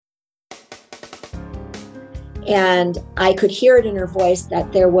And I could hear it in her voice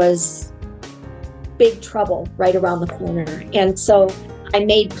that there was big trouble right around the corner. And so I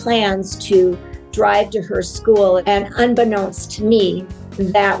made plans to drive to her school. And unbeknownst to me,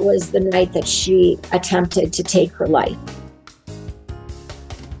 that was the night that she attempted to take her life.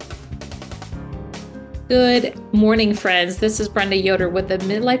 Good morning, friends. This is Brenda Yoder with the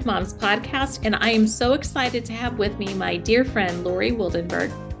Midlife Moms podcast, and I am so excited to have with me my dear friend, Lori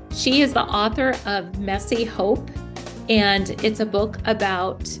Wildenberg. She is the author of Messy Hope, and it's a book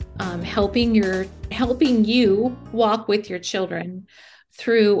about helping you walk with your children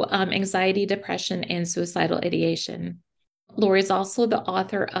through anxiety, depression, and suicidal ideation. Lori is also the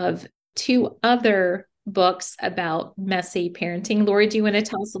author of 2 other books about messy parenting. Lori, do you want to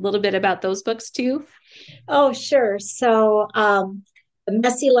tell us a little bit about those books too? Oh, sure. So, The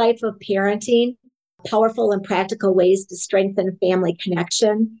Messy Life of Parenting, Powerful and Practical Ways to Strengthen Family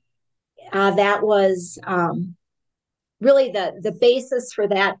Connection. That was really the basis for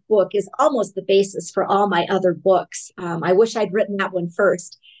that book is almost the basis for all my other books. I wish I'd written that one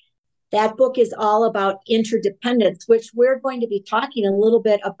first. That book is all about interdependence, which we're going to be talking a little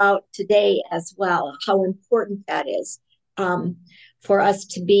bit about today as well, how important that is for us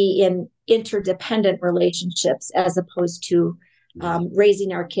to be in interdependent relationships as opposed to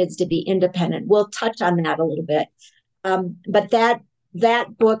raising our kids to be independent. We'll touch on that a little bit. But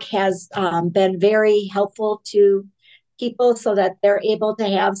that book has been very helpful to people so that they're able to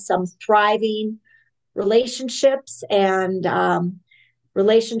have some thriving relationships and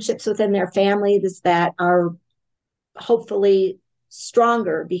relationships within their families that are hopefully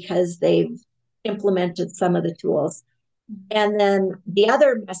stronger because they've implemented some of the tools. And then the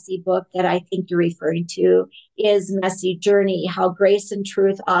other messy book that I think you're referring to is Messy Journey, How Grace and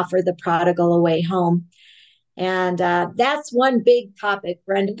Truth Offer the Prodigal a Way Home. And that's one big topic,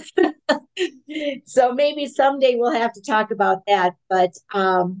 Brenda. So maybe someday we'll have to talk about that. But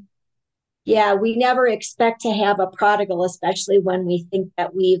yeah, we never expect to have a prodigal, especially when we think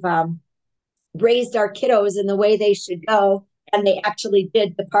that we've raised our kiddos in the way they should go, and they actually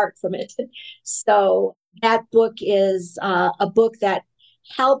did depart from it. So that book is a book that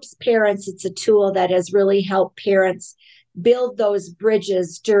helps parents. It's a tool that has really helped parents build those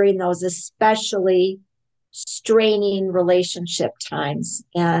bridges during those especially straining relationship times,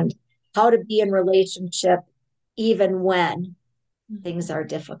 and how to be in relationship even when things are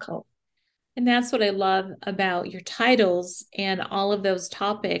difficult. And that's what I love about your titles and all of those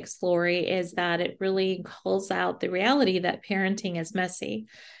topics, Lori, is that it really calls out the reality that parenting is messy.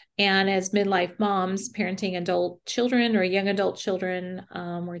 And as midlife moms, parenting adult children or young adult children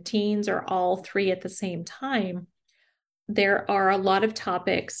or teens or all 3 at the same time, there are a lot of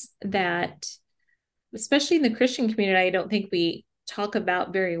topics that, especially in the Christian community, I don't think we talk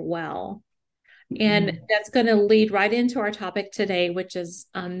about very well. And that's going to lead right into our topic today, which is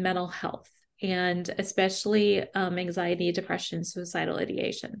mental health, and especially anxiety, depression, suicidal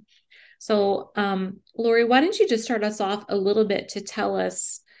ideation. So, Lori, why don't you just start us off a little bit to tell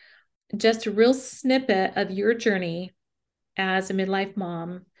us just a real snippet of your journey as a midlife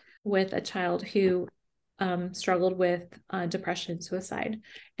mom with a child who struggled with depression, suicide,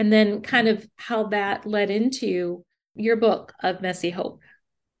 and then kind of how that led into your book of Messy Hope.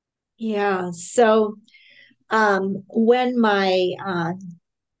 Yeah. So when my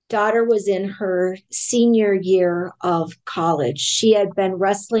daughter was in her senior year of college, she had been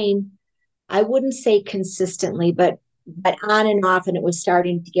wrestling, I wouldn't say consistently, but on and off, and it was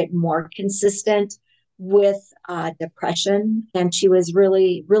starting to get more consistent with depression. And she was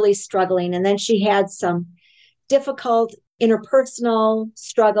really, really struggling. And then she had some difficult interpersonal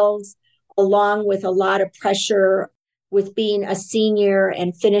struggles, along with a lot of pressure with being a senior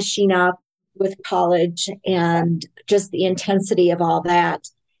and finishing up with college and just the intensity of all that.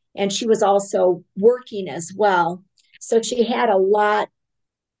 And she was also working as well. So she had a lot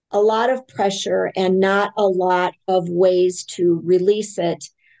of pressure and not a lot of ways to release it,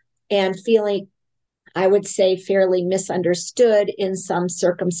 and feeling, I would say, fairly misunderstood in some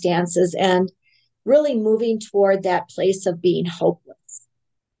circumstances, and really moving toward that place of being hopeless.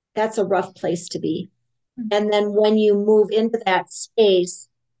 That's a rough place to be. And then when you move into that space,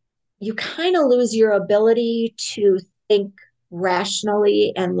 you kind of lose your ability to think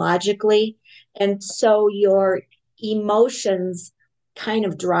rationally and logically. And so your emotions kind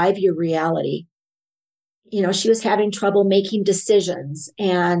of drive your reality. You know, she was having trouble making decisions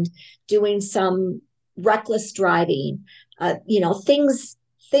and doing some reckless driving, things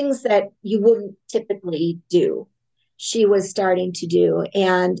that you wouldn't typically do. She was starting to do.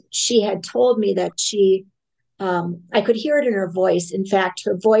 And she had told me that she I could hear it in her voice. In fact,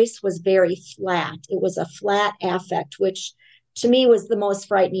 her voice was very flat. It was a flat affect, which to me was the most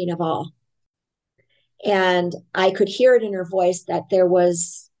frightening of all. And I could hear it in her voice that there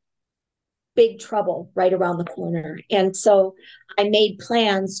was big trouble right around the corner. And so I made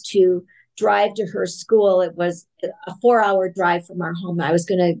plans to drive to her school. It was a 4 hour drive from our home. I was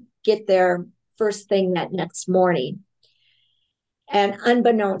going to get there first thing that next morning. And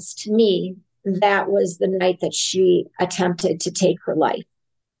unbeknownst to me, that was the night that she attempted to take her life.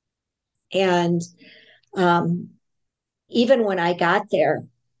 And um, even when I got there,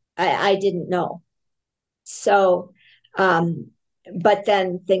 I didn't know. So, um, but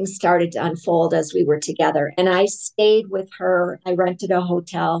then things started to unfold as we were together. And I stayed with her. I rented a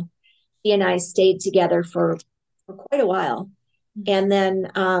hotel. She and I stayed together for quite a while. And then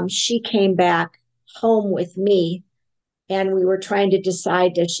she came back home with me, and we were trying to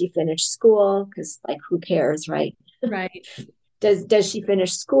decide, does she finish school? Because, like, who cares, right? Right. Does she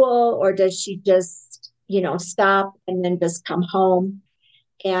finish school, or does she just, stop and then just come home?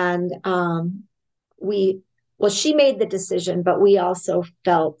 And we well, she made the decision, but we also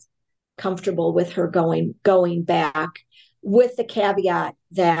felt comfortable with her going back, with the caveat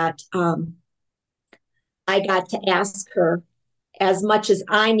that I got to ask her as much as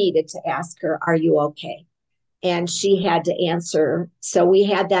I needed to ask her, "Are you okay?" And she had to answer. So we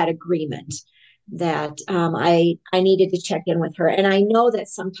had that agreement that I needed to check in with her, and I know that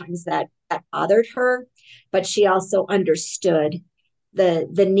sometimes that bothered her, but she also understood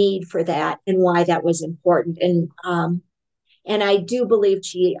the need for that and why that was important. And I do believe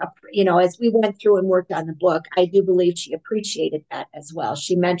she, as we went through and worked on the book, I do believe she appreciated that as well.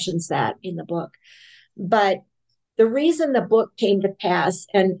 She mentions that in the book. But the reason the book came to pass,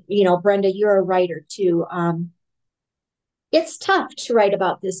 and Brenda, you're a writer too. It's tough to write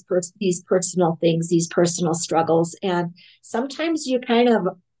about these personal things, these personal struggles, and sometimes you kind of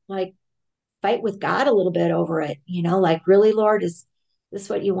like fight with God a little bit over it. Like, really, Lord, is this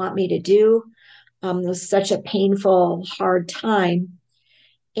what you want me to do? It was such a painful, hard time.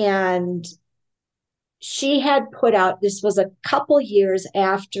 And she had put out, this was a couple years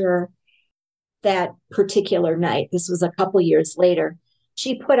after that particular night. This was a couple years later.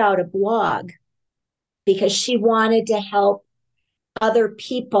 She put out a blog because she wanted to help other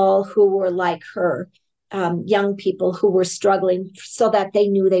people who were like her, young people who were struggling, so that they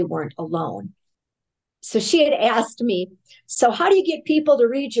knew they weren't alone. So she had asked me, "So how do you get people to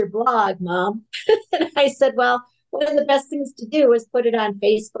read your blog, Mom?" And I said, "Well, one of the best things to do is put it on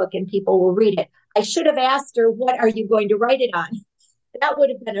Facebook and people will read it." I should have asked her, "What are you going to write it on?" That would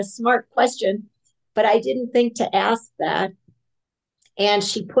have been a smart question, but I didn't think to ask that. And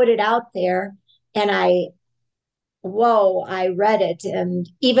she put it out there, and I read it. And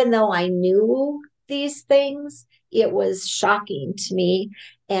even though I knew these things, it was shocking to me.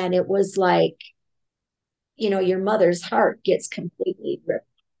 And it was like, your mother's heart gets completely ripped.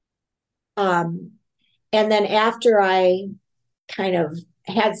 Um, and then after I kind of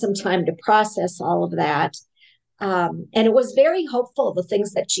had some time to process all of that, and it was very hopeful, the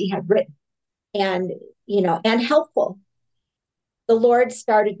things that she had written, and and helpful. The Lord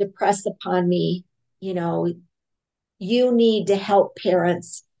started to press upon me, you know, you need to help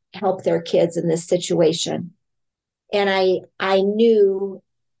parents help their kids in this situation. And I knew,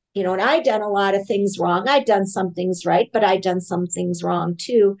 and I'd done a lot of things wrong. I'd done some things right, but I'd done some things wrong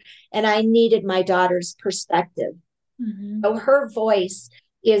too. And I needed my daughter's perspective. Mm-hmm. So her voice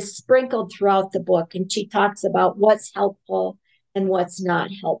is sprinkled throughout the book, and she talks about what's helpful and what's not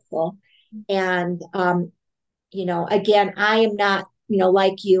helpful. And again, I am not,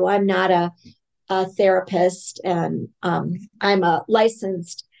 like you, I'm not a therapist, and I'm a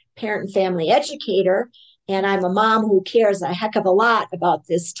licensed parent and family educator, and I'm a mom who cares a heck of a lot about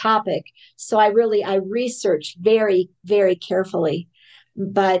this topic. So I research very, very carefully,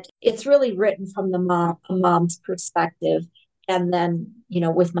 but it's really written from a mom's perspective, and then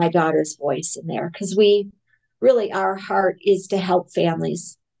with my daughter's voice in there, because our heart is to help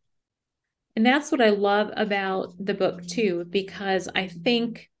families. And that's what I love about the book too, because I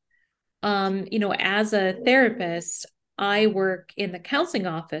think, as a therapist, I work in the counseling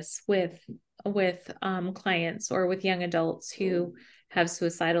office with clients or with young adults who have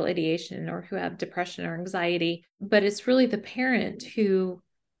suicidal ideation or who have depression or anxiety. But it's really the parent who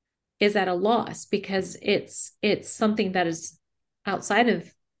is at a loss, because it's something that is outside of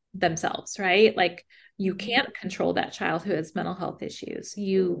themselves, right? Like, you can't control that child who has mental health issues.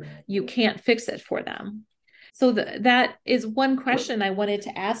 You can't fix it for them. So that is one question I wanted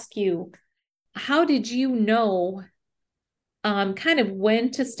to ask you. How did you know kind of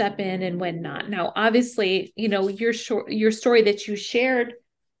when to step in and when not. Now, obviously, your story that you shared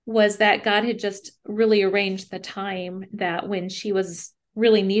was that God had just really arranged the time that when she was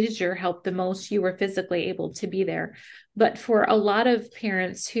really needed your help the most, you were physically able to be there. But for a lot of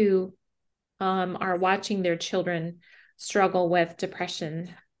parents who are watching their children struggle with depression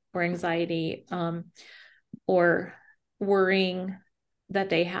or anxiety, or worrying that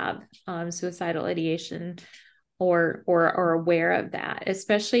they have suicidal ideation, or aware of that,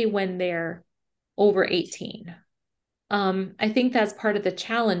 especially when they're over 18. I think that's part of the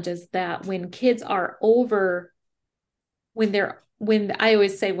challenge, is that when kids are over, when I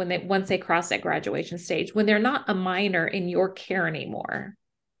always say, when they once they cross that graduation stage, when they're not a minor in your care anymore,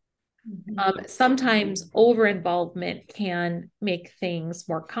 sometimes over involvement can make things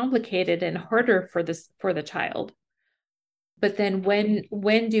more complicated and harder for the child. But then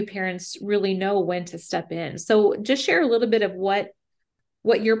when do parents really know when to step in? So just share a little bit of what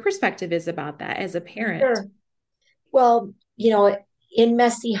your perspective is about that as a parent. Sure. Well, in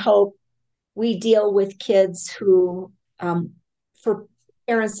Messy Hope, we deal with kids who, for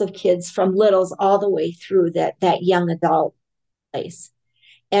parents of kids from littles all the way through that young adult place.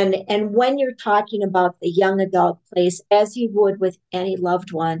 And when you're talking about the young adult place, as you would with any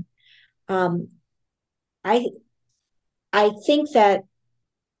loved one, um, I I think that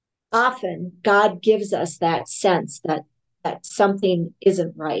often God gives us that sense that something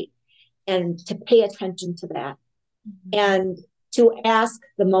isn't right, and to pay attention to that, and to ask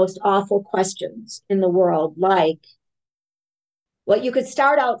the most awful questions in the world, like, well, you could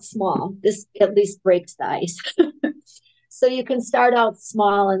start out small. This at least breaks the ice. So you can start out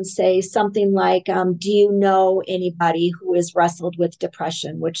small and say something like, do you know anybody who has wrestled with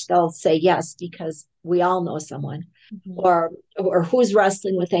depression? Which they'll say yes, because we all know someone. Mm-hmm. Or who's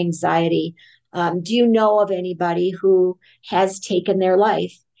wrestling with anxiety? Do you know of anybody who has taken their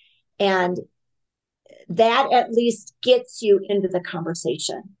life? And that at least gets you into the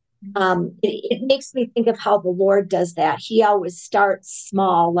conversation. It makes me think of how the Lord does that. He always starts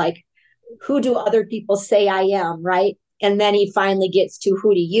small, like, who do other people say I am, right? And then he finally gets to,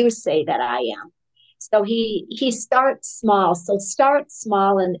 who do you say that I am? So he starts small. So start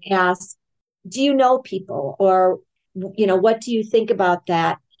small and ask, do you know people? Or, what do you think about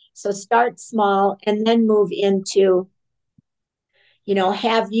that? So start small and then move into,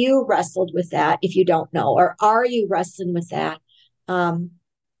 have you wrestled with that if you don't know? Or are you wrestling with that? Um,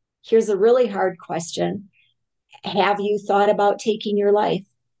 Here's a really hard question. Have you thought about taking your life?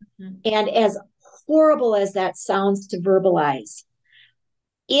 Mm-hmm. And as horrible as that sounds to verbalize,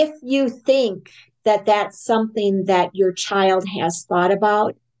 if you think that that's something that your child has thought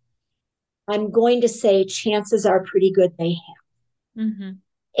about, I'm going to say chances are pretty good they have. Mm-hmm.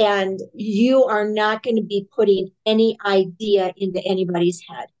 And you are not going to be putting any idea into anybody's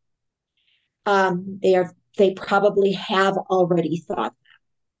head. They probably have already thought.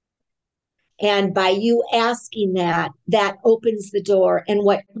 And by you asking that, that opens the door. And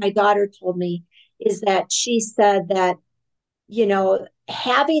what my daughter told me is that she said that,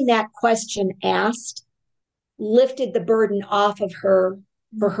 having that question asked lifted the burden off of her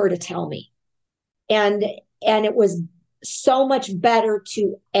for her to tell me. And it was so much better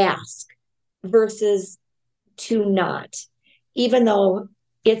to ask versus to not, even though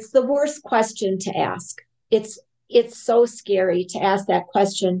it's the worst question to ask. It's so scary to ask that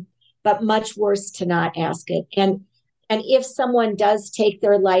question, but much worse to not ask it. And if someone does take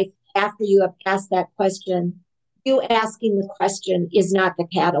their life after you have asked that question, you asking the question is not the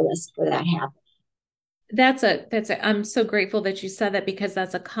catalyst for that happening. I'm so grateful that you said that, because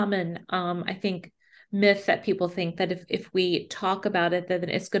that's a common, I think, myth that people think that if we talk about it, then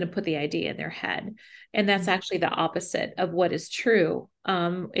it's going to put the idea in their head. And that's actually the opposite of what is true.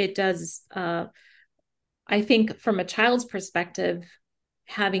 It does, I think from a child's perspective,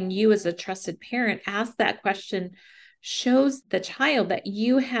 having you as a trusted parent ask that question shows the child that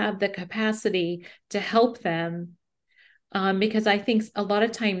you have the capacity to help them. Because I think a lot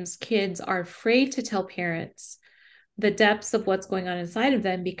of times kids are afraid to tell parents the depths of what's going on inside of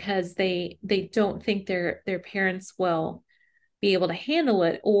them, because they don't think their parents will be able to handle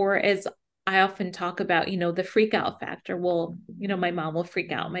it. Or, as I often talk about, the freak out factor. Well, my mom will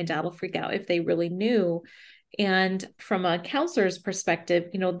freak out, my dad will freak out if they really knew. And from a counselor's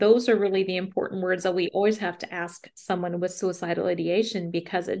perspective, those are really the important words that we always have to ask someone with suicidal ideation,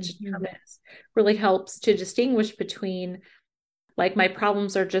 because it determines, really helps to distinguish between, like, my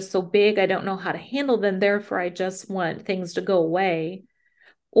problems are just so big, I don't know how to handle them, therefore I just want things to go away.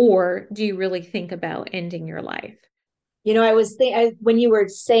 Or do you really think about ending your life? I was when you were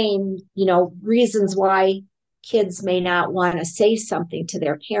saying, reasons why kids may not want to say something to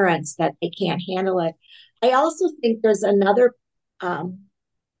their parents that they can't handle it. I also think there's um,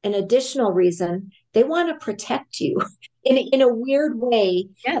 an additional reason they want to protect you in a weird way.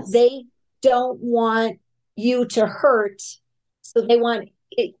 Yes. They don't want you to hurt. So they want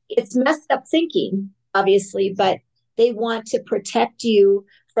it's messed up thinking, obviously, but they want to protect you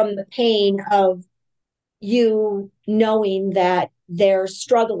from the pain of you knowing that they're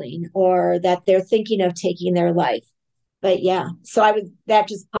struggling or that they're thinking of taking their life. But yeah, so that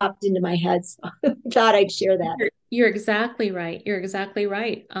just popped into my head. So I thought I'd share that. You're exactly right. You're exactly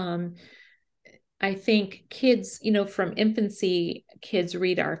right. I think kids, from infancy, kids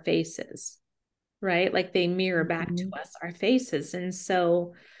read our faces, right? Like they mirror back to Mhm. us our faces. And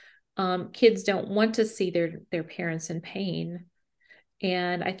so kids don't want to see their parents in pain.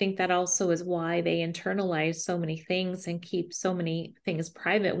 And I think that also is why they internalize so many things and keep so many things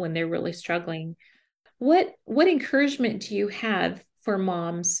private when they're really struggling. What encouragement do you have for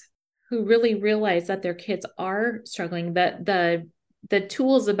moms who really realize that their kids are struggling? The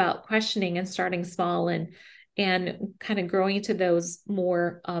tools about questioning and starting small and kind of growing into those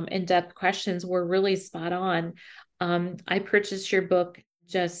more in-depth questions were really spot on. I purchased your book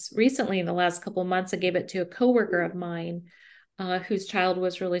just recently in the last couple of months. I gave it to a coworker of mine whose child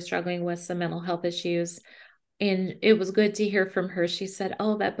was really struggling with some mental health issues. And it was good to hear from her. She said,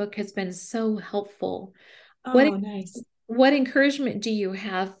 "Oh, that book has been so helpful." What Oh, nice. what encouragement do you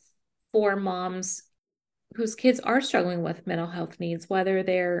have for moms whose kids are struggling with mental health needs, whether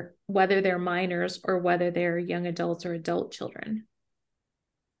they're minors or whether they're young adults or adult children?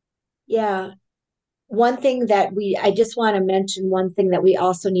 Yeah. One thing I just want to mention one thing that we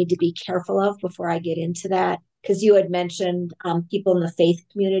also need to be careful of before I get into that, because you had mentioned people in the faith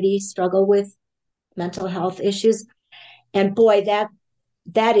community struggle with mental health issues. And boy,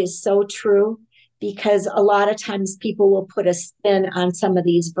 that is so true because a lot of times people will put a spin on some of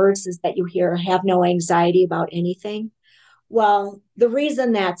these verses that you hear, have no anxiety about anything. Well, the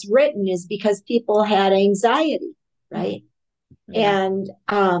reason that's written is because people had anxiety, right? Yeah. And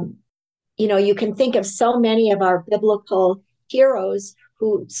you can think of so many of our biblical heroes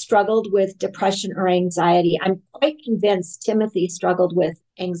who struggled with depression or anxiety. I'm quite convinced Timothy struggled with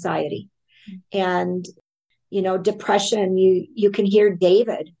anxiety and depression. You can hear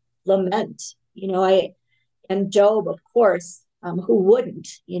David lament. I and Job, of course. Who wouldn't?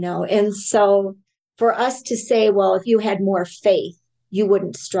 And so for us to say, well, if you had more faith, you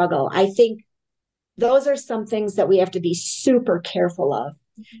wouldn't struggle. I think those are some things that we have to be super careful of.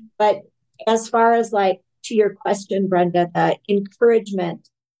 But as far as like to your question, Brenda, the encouragement,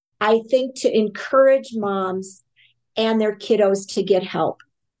 I think to encourage moms and their kiddos to get help.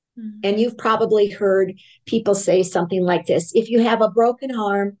 And Mhm. you've probably heard people say something like this: if you have a broken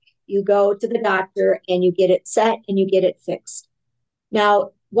arm, you go to the doctor and you get it set and you get it fixed.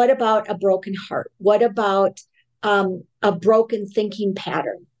 Now, what about a broken heart? What about a broken thinking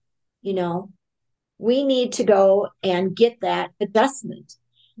pattern? You know, we need to go and get that adjustment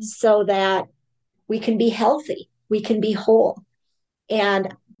so that we can be healthy, we can be whole,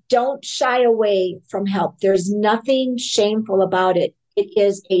 and don't shy away from help. There's nothing shameful about it. It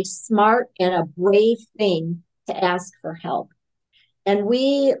is a smart and a brave thing to ask for help. And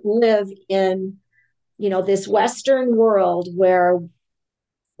we live in, this Western world where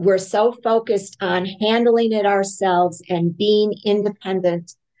we're so focused on handling it ourselves and being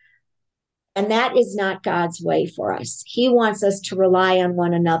independent. And that is not God's way for us. He wants us to rely on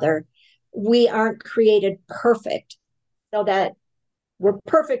one another. We aren't created perfect, so that we're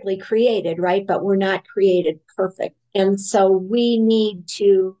perfectly created, right? But we're not created perfect. And so we need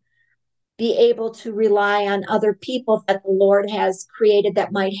to be able to rely on other people that the Lord has created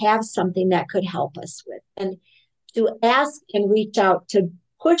that might have something that could help us with. And to ask and reach out, to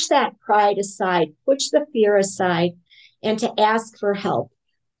push that pride aside, push the fear aside, and to ask for help.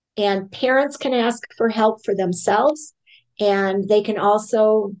 And parents can ask for help for themselves, and they can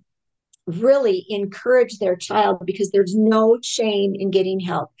also really encourage their child because there's no shame in getting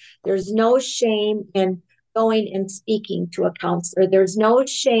help. There's no shame in going and speaking to a counselor. There's no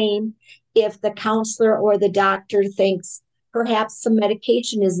shame if the counselor or the doctor thinks perhaps some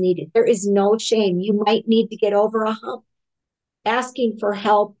medication is needed. There is no shame. You might need to get over a hump. Asking for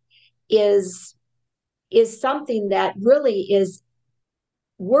help is something that really is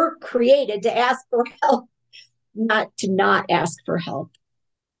we're created to ask for help, not to not ask for help.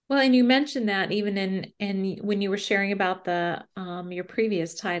 Well, and you mentioned that even in when you were sharing about the your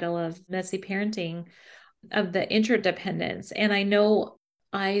previous title of messy parenting, of the interdependence. And I know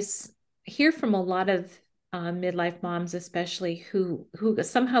hear from a lot of midlife moms, especially who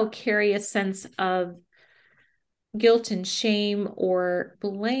somehow carry a sense of guilt and shame or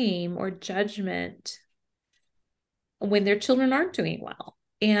blame or judgment when their children aren't doing well.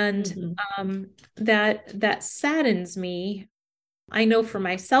 And Mm-hmm. that saddens me. I know for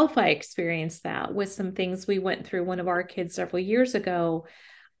myself, I experienced that with some things we went through one of our kids several years ago.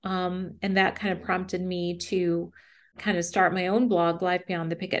 And that kind of prompted me to kind of start my own blog, Life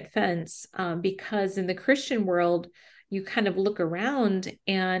Beyond the Picket Fence, because in the Christian world, you kind of look around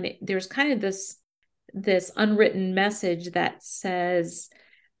and there's kind of this unwritten message that says,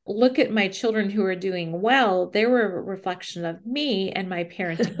 look at my children who are doing well. They were a reflection of me and my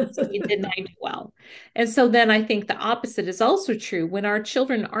parenting. Didn't I do well? And so then I think the opposite is also true. When our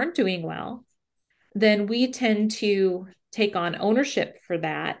children aren't doing well, then we tend to take on ownership for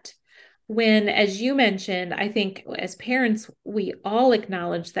that. When, as you mentioned, I think as parents, we all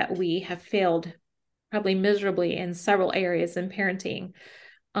acknowledge that we have failed probably miserably in several areas in parenting.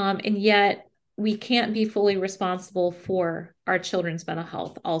 And yet we can't be fully responsible for our children's mental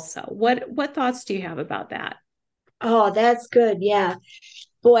health also. What thoughts do you have about that? Oh, that's good. Yeah.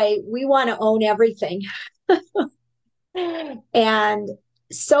 Boy, we want to own everything. And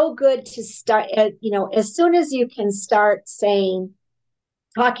so good to start, as soon as you can start saying,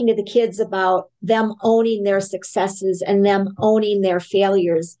 talking to the kids about them owning their successes and them owning their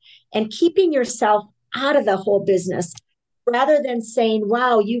failures and keeping yourself out of the whole business rather than saying,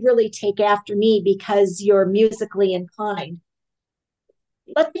 wow, you really take after me because you're musically inclined.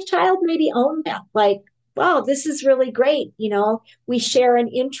 Let the child maybe own that. Like, wow, this is really great. We share an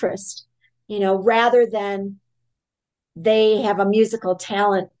interest, rather than they have a musical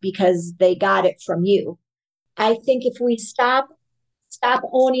talent because they got it from you. I think if we stop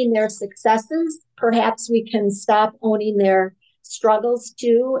owning their successes, perhaps we can stop owning their struggles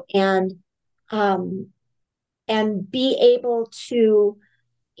too, and be able to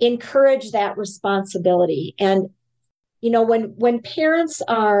encourage that responsibility. And when parents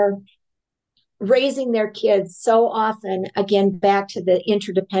are raising their kids, so often, again, back to the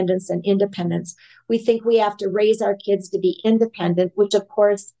interdependence and independence, we think we have to raise our kids to be independent, which of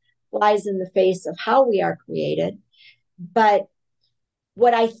course flies in the face of how we are created. But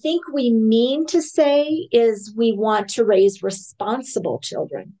what I think we mean to say is we want to raise responsible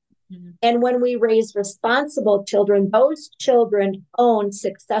children. Mm-hmm. And when we raise responsible children, those children own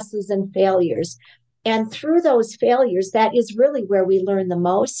successes and failures. And through those failures, that is really where we learn the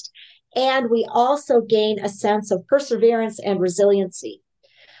most. And we also gain a sense of perseverance and resiliency.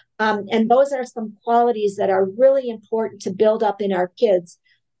 And those are some qualities that are really important to build up in our kids,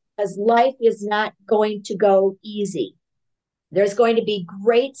 because life is not going to go easy. There's going to be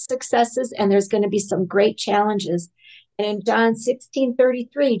great successes and there's going to be some great challenges. And in John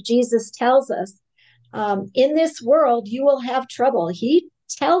 16:33, Jesus tells us, in this world, you will have trouble. He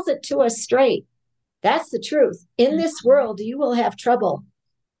tells it to us straight. That's the truth. In this world, you will have trouble.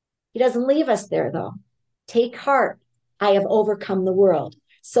 He doesn't leave us there, though. Take heart. I have overcome the world.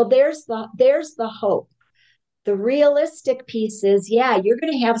 So there's the hope. The realistic piece is, yeah, you're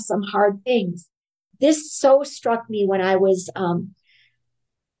going to have some hard things. This so struck me when I was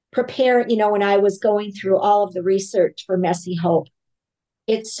preparing, when I was going through all of the research for Messy Hope.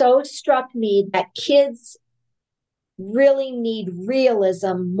 It so struck me that kids really need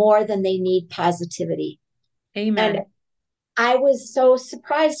realism more than they need positivity. Amen. And I was so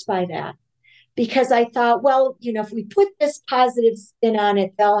surprised by that, because I thought, well, if we put this positive spin on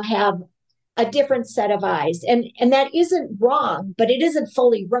it, they'll have a different set of eyes. And that isn't wrong, but it isn't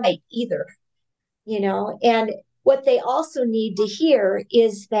fully right either. And what they also need to hear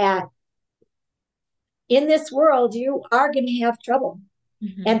is that in this world, you are going to have trouble.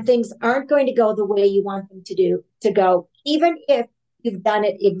 Mm-hmm. And things aren't going to go the way you want them to go, even if you've done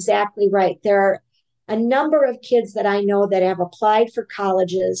it exactly right. There are a number of kids that I know that have applied for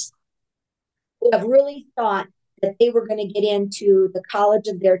colleges who have really thought that they were going to get into the college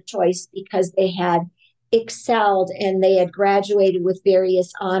of their choice because they had excelled and they had graduated with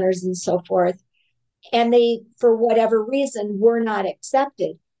various honors and so forth. And they, for whatever reason, were not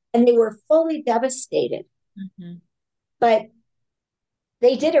accepted. And they were fully devastated. Mm-hmm. But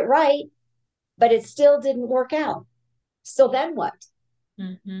they did it right, but it still didn't work out. So then what?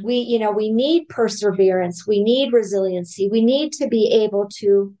 Mm-hmm. We need perseverance. We need resiliency. We need to be able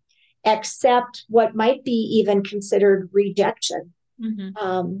to accept what might be even considered rejection,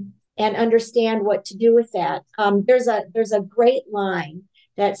 and understand what to do with that. There's a great line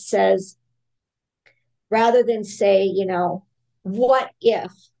that says, rather than say, what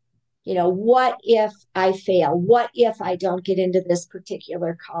if I fail? What if I don't get into this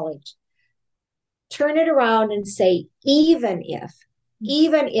particular college? Turn it around and say, even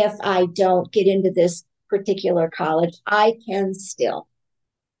if I don't get into this particular college, I can still.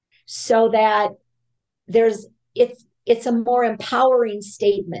 So that there's it's a more empowering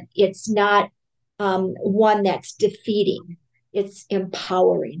statement. It's not one that's defeating. It's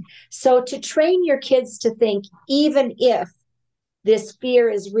empowering. So to train your kids to think, even if this fear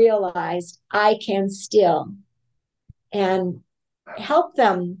is realized, I can still, and help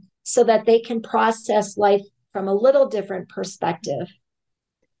them so that they can process life from a little different perspective.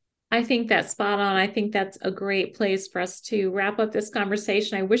 I think that's spot on. I think that's a great place for us to wrap up this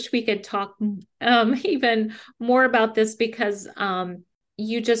conversation. I wish we could talk even more about this because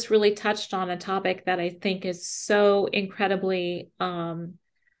you just really touched on a topic that I think is so incredibly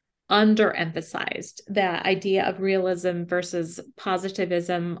underemphasized, that idea of realism versus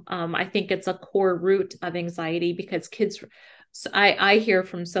positivism. I think it's a core root of anxiety because kids, I hear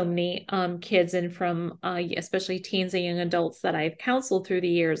from so many kids and from especially teens and young adults that I've counseled through the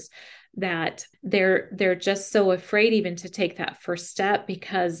years that they're just so afraid even to take that first step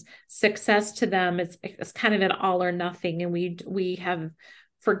because success to them is kind of an all or nothing, and we have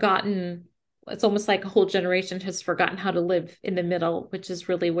forgotten. It's almost like a whole generation has forgotten how to live in the middle, which is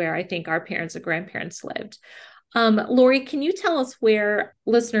really where I think our parents and grandparents lived. Lori, can you tell us where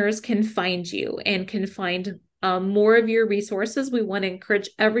listeners can find you and can find more of your resources? We want to encourage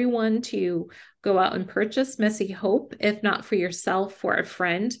everyone to go out and purchase Messy Hope, if not for yourself, for a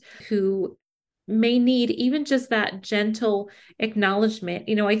friend who may need even just that gentle acknowledgement.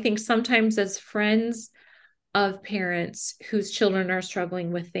 I think sometimes as friends of parents whose children are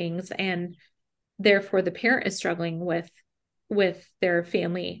struggling with things, and therefore the parent is struggling with their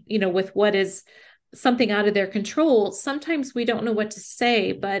family, with what is something out of their control, sometimes we don't know what to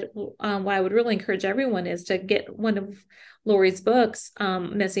say. But what I would really encourage everyone is to get one of Lori's books,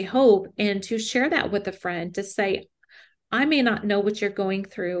 Messy Hope, and to share that with a friend, to say, I may not know what you're going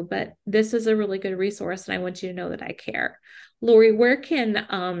through, but this is a really good resource and I want you to know that I care. Lori, where can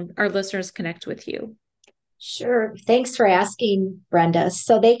our listeners connect with you? Sure. Thanks for asking, Brenda.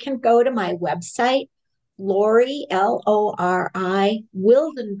 So they can go to my website, Lori, Lori,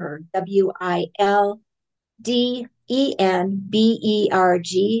 Wildenberg, Wildenberg,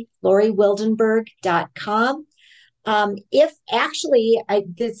 LoriWildenberg.com. If actually,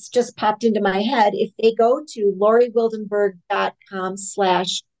 this just popped into my head, if they go to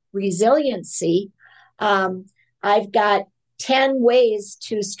LoriWildenberg.com/resiliency, I've got 10 ways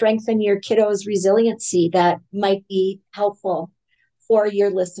to strengthen your kiddo's resiliency that might be helpful for your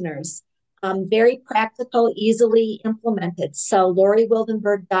listeners. Very practical, easily implemented. So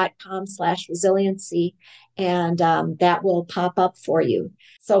LoriWildenberg.com/resiliency, and that will pop up for you.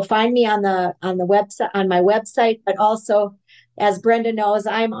 So find me on the website, on my website, but also, as Brenda knows,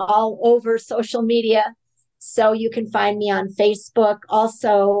 I'm all over social media. So you can find me on Facebook.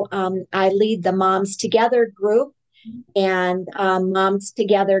 Also, I lead the Moms Together group and Moms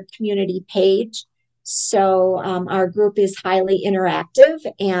Together community page. So our group is highly interactive,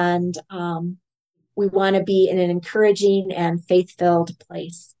 and we want to be in an encouraging and faith-filled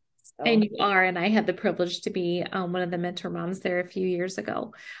place. So, and you are, and I had the privilege to be one of the mentor moms there a few years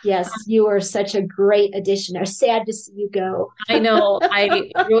ago. Yes, you are such a great addition. I'm sad to see you go. I know. I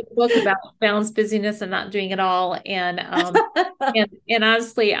wrote a book about balanced busyness and not doing it all, and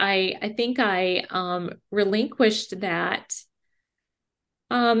honestly, I think I relinquished that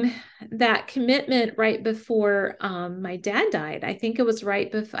commitment right before my dad died. I think it was right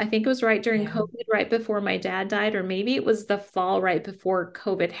during COVID, right before my dad died, or maybe it was the fall right before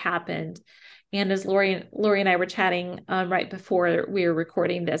COVID happened. And as Lori and I were chatting right before we were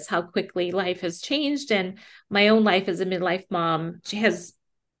recording this, how quickly life has changed, and my own life as a midlife mom has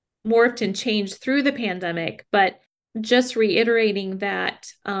morphed and changed through the pandemic. But just reiterating that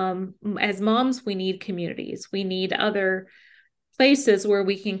as moms, we need communities. We need other places where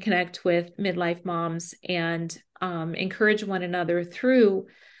we can connect with midlife moms and encourage one another through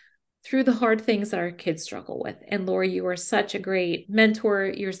the hard things that our kids struggle with. And Lori, you are such a great mentor.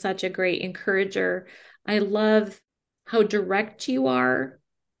 You're such a great encourager. I love how direct you are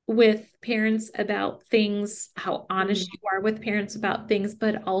with parents about things, how honest you are with parents about things,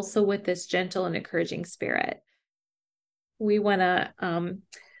 but also with this gentle and encouraging spirit. We want to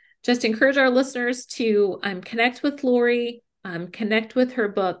just encourage our listeners to connect with Lori, connect with her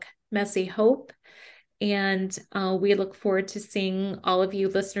book, Messy Hope. And we look forward to seeing all of you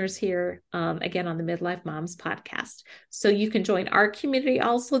listeners here again on the Midlife Moms podcast. So you can join our community,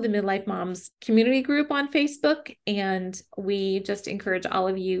 also the Midlife Moms community group on Facebook. And we just encourage all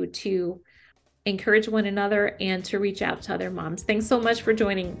of you to encourage one another and to reach out to other moms. Thanks so much for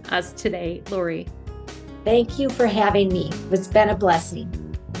joining us today, Lori. Thank you for having me. It's been a blessing.